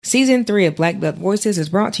Season 3 of Black Belt Voices is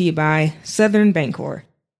brought to you by Southern Bancorp.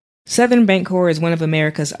 Southern Bancorp is one of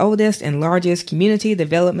America's oldest and largest community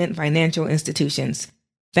development financial institutions,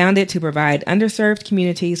 founded to provide underserved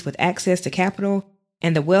communities with access to capital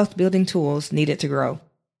and the wealth-building tools needed to grow.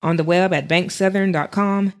 On the web at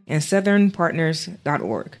banksouthern.com and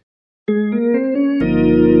southernpartners.org.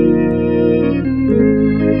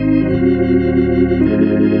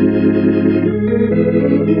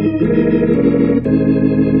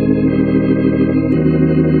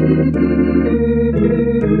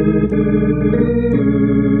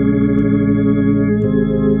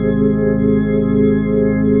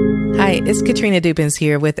 Hi, it's Katrina Dupins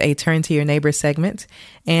here with a Turn to Your Neighbor segment,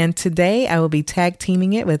 and today I will be tag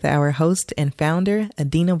teaming it with our host and founder,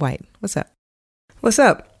 Adina White. What's up? What's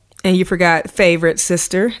up? And you forgot favorite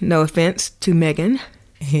sister, no offense to Megan.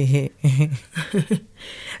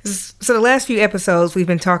 So the last few episodes, we've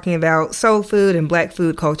been talking about soul food and black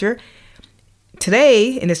food culture.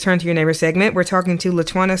 Today, in this Turn to Your Neighbor segment, we're talking to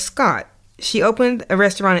LaTwana Scott. She opened a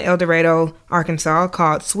restaurant in El Dorado, Arkansas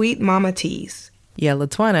called Sweet Mama T's. Yeah,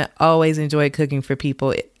 LaTwana always enjoyed cooking for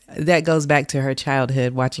people. That goes back to her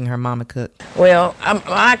childhood, watching her mama cook. Well,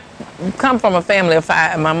 I come from a family of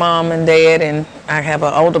 5, my mom and dad, and I have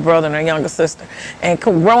an older brother and a younger sister. And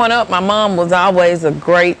growing up, my mom was always a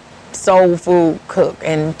great soul food cook,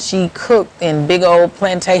 and she cooked in big old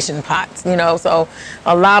plantation pots, so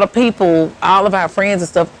a lot of people, all of our friends and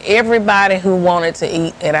stuff, everybody who wanted to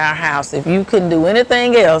eat at our house, if you couldn't do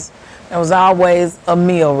anything else, there was always a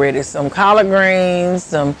meal ready, some collard greens,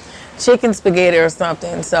 some chicken spaghetti or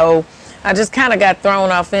something. So I just kind of got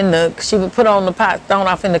thrown off she would put on the pot, thrown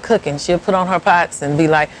off into cooking. She'd put on her pots and be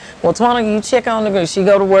like, well, Twana, you check on the greens. She'd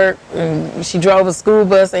go to work, and she drove a school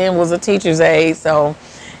bus and was a teacher's aide,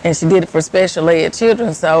 and she did it for special ed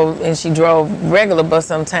children, and she drove regular bus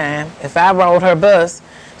sometime. If I rode her bus,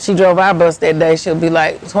 she drove our bus that day, she'll be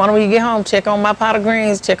like, Twana, when you get home, check on my pot of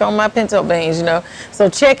greens, check on my pinto beans, So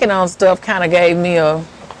checking on stuff kind of gave me a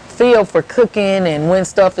feel for cooking and when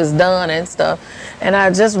stuff is done and stuff. And I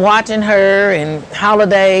just watching her and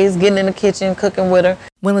holidays, getting in the kitchen, cooking with her.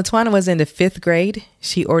 When LaTwana was in the 5th grade,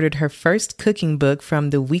 she ordered her first cooking book from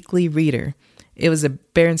the Weekly Reader. It was a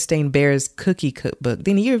Berenstain Bears cookie cookbook.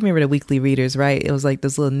 Dina, you remember the Weekly Readers, right? It was like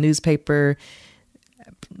those little newspaper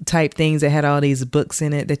type things that had all these books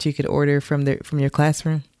in it that you could order from your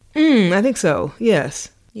classroom. I think so. Yes.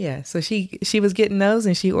 Yeah. So she was getting those,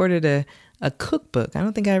 and she ordered a cookbook. I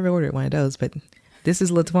don't think I ever ordered one of those, but this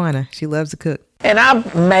is LaTwana. She loves to cook. And I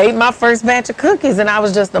made my first batch of cookies, and I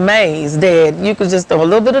was just amazed that you could just throw a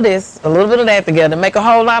little bit of this, a little bit of that together, make a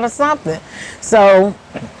whole lot of something. So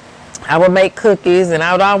I would make cookies, and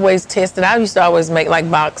I would always test it. I used to always make like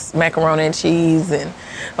boxed macaroni and cheese and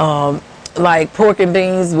like pork and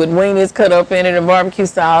beans with weenies cut up in it and barbecue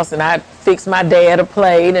sauce, and I'd fix my dad a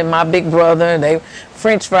plate and my big brother, and they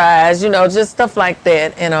French fries, just stuff like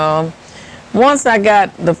that. And once I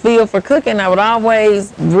got the feel for cooking, I would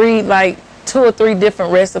always read like 2 or 3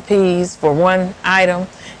 different recipes for one item,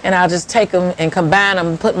 and I'll just take them and combine them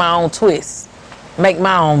and put my own twist, make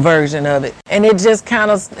my own version of it. And it just kind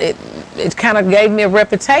of gave me a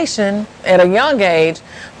reputation at a young age.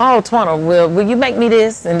 Oh, Twana, will you make me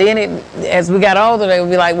this? And then as we got older, they would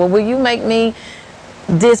be like, well, will you make me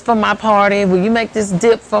this for my party? Will you make this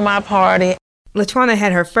dip for my party? LaTwana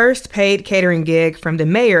had her first paid catering gig from the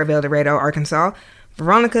mayor of El Dorado, Arkansas,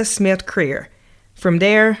 Veronica Smith Creer. From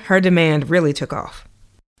there, her demand really took off.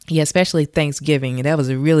 Yeah, especially Thanksgiving. That was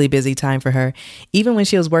a really busy time for her. Even when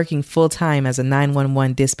she was working full-time as a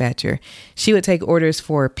 911 dispatcher, she would take orders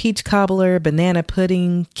for peach cobbler, banana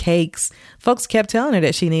pudding, cakes. Folks kept telling her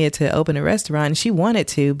that she needed to open a restaurant, and she wanted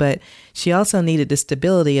to, but she also needed the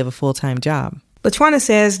stability of a full-time job. LaTwana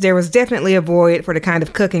says there was definitely a void for the kind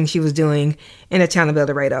of cooking she was doing in the town of El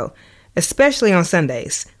Dorado, especially on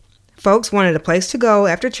Sundays. Folks wanted a place to go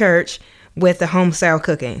after church with the home-style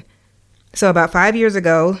cooking. So about 5 years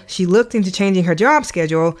ago, she looked into changing her job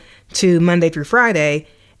schedule to Monday through Friday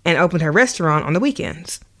and opened her restaurant on the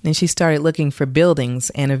weekends. Then she started looking for buildings,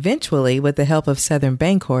 and eventually, with the help of Southern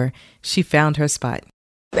Bancorp, she found her spot.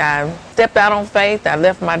 I stepped out on faith. I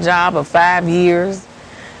left my job of 5 years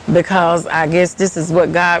because I guess this is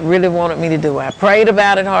what God really wanted me to do. I prayed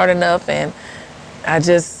about it hard enough, and I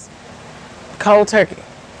just cold turkey.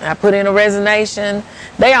 I put in a resignation.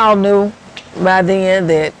 They all knew by then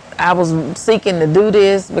that I was seeking to do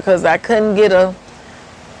this because I couldn't get a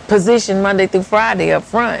position Monday through Friday up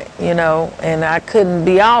front, and I couldn't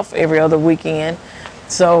be off every other weekend.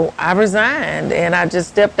 So I resigned, and I just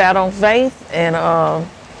stepped out on faith, and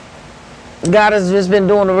God has just been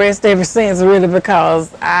doing the rest ever since, really,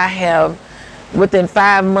 because I have within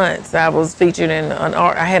 5 months, I was featured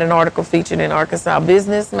I had an article featured in Arkansas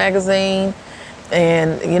Business Magazine.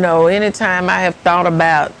 And, you know, anytime I have thought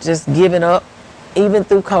about just giving up, even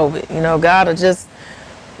through COVID, you know, God will just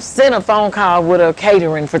send a phone call with a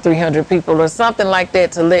catering for 300 people or something like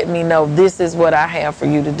that to let me know this is what I have for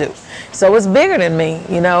you to do. So it's bigger than me,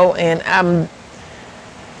 you know, and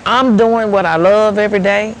I'm doing what I love every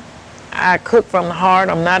day. I cook from the heart.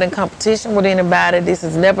 I'm not in competition with anybody. This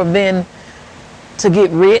has never been to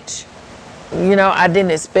get rich. You know, I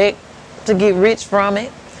didn't expect to get rich from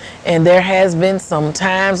it. And there has been some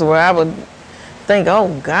times where I would think,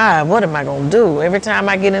 oh God, what am I gonna do? Every time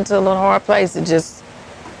I get into a little hard place,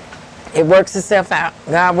 it works itself out.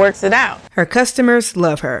 God works it out. Her customers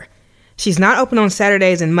love her. She's not open on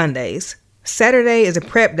Saturdays and Mondays. Saturday is a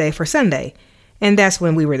prep day for Sunday. And that's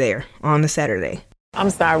when we were there, on the Saturday. I'm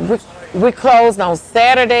sorry, we're closed on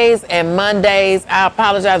Saturdays and Mondays. I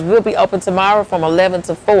apologize. We'll be open tomorrow from 11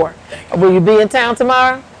 to 4. Will you be in town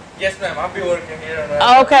tomorrow? Yes, ma'am. I'll be working here.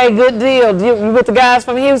 Okay, good deal. You with the guys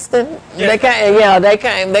from Houston? Yes, they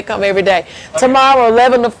came. They come every day. Okay. Tomorrow,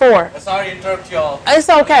 11 to 4. Sorry to interrupt y'all. It's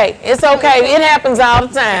okay. It happens all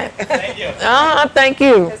the time. Thank you. Thank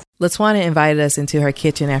you. LaTwanna invited us into her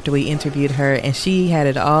kitchen after we interviewed her, and she had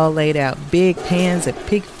it all laid out. Big pans of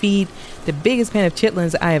pig feet, the biggest pan of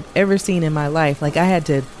chitlins I have ever seen in my life. Like, I had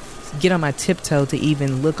to get on my tiptoe to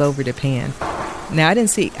even look over the pan. Now, I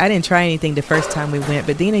didn't try anything the first time we went,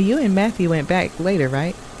 but Dina, you and Matthew went back later,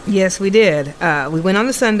 right? Yes, we did. We went on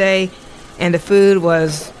the Sunday, and the food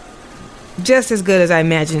was just as good as I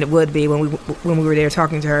imagined it would be when we were there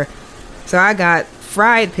talking to her. So I got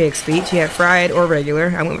fried pig's feet. She had fried or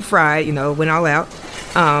regular. I went with fried, went all out.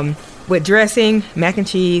 With dressing, mac and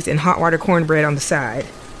cheese, and hot water cornbread on the side.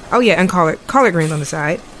 Oh yeah, and collard greens on the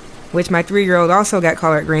side, which my 3-year-old also got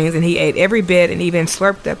collard greens, and he ate every bit and even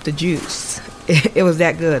slurped up the juice. It was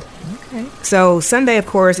that good. Okay. So Sunday, of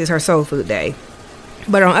course, is her soul food day.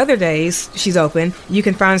 But on other days she's open, you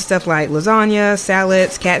can find stuff like lasagna,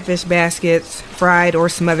 salads, catfish baskets, fried or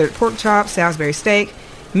smothered pork chops, Salisbury steak,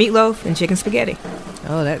 meatloaf, and chicken spaghetti.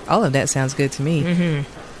 Oh, all of that sounds good to me.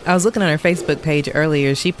 Mm-hmm. I was looking on her Facebook page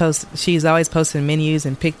earlier. She's always posting menus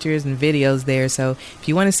and pictures and videos there. So if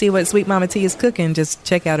you want to see what Sweet Mama T is cooking, just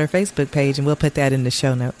check out her Facebook page, and we'll put that in the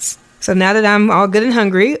show notes. So now that I'm all good and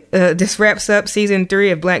hungry, this wraps up season 3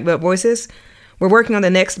 of Black Belt Voices. We're working on the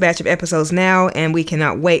next batch of episodes now, and we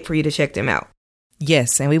cannot wait for you to check them out.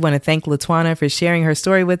 Yes, and we want to thank LaTwanna for sharing her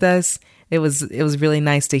story with us. It was really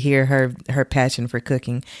nice to hear her passion for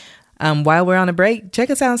cooking. While we're on a break, check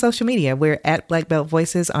us out on social media. We're at Black Belt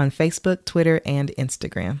Voices on Facebook, Twitter, and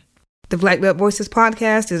Instagram. The Black Belt Voices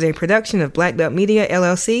podcast is a production of Black Belt Media,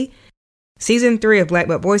 LLC. Season 3 of Black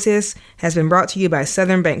Belt Voices has been brought to you by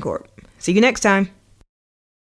Southern Bancorp. See you next time.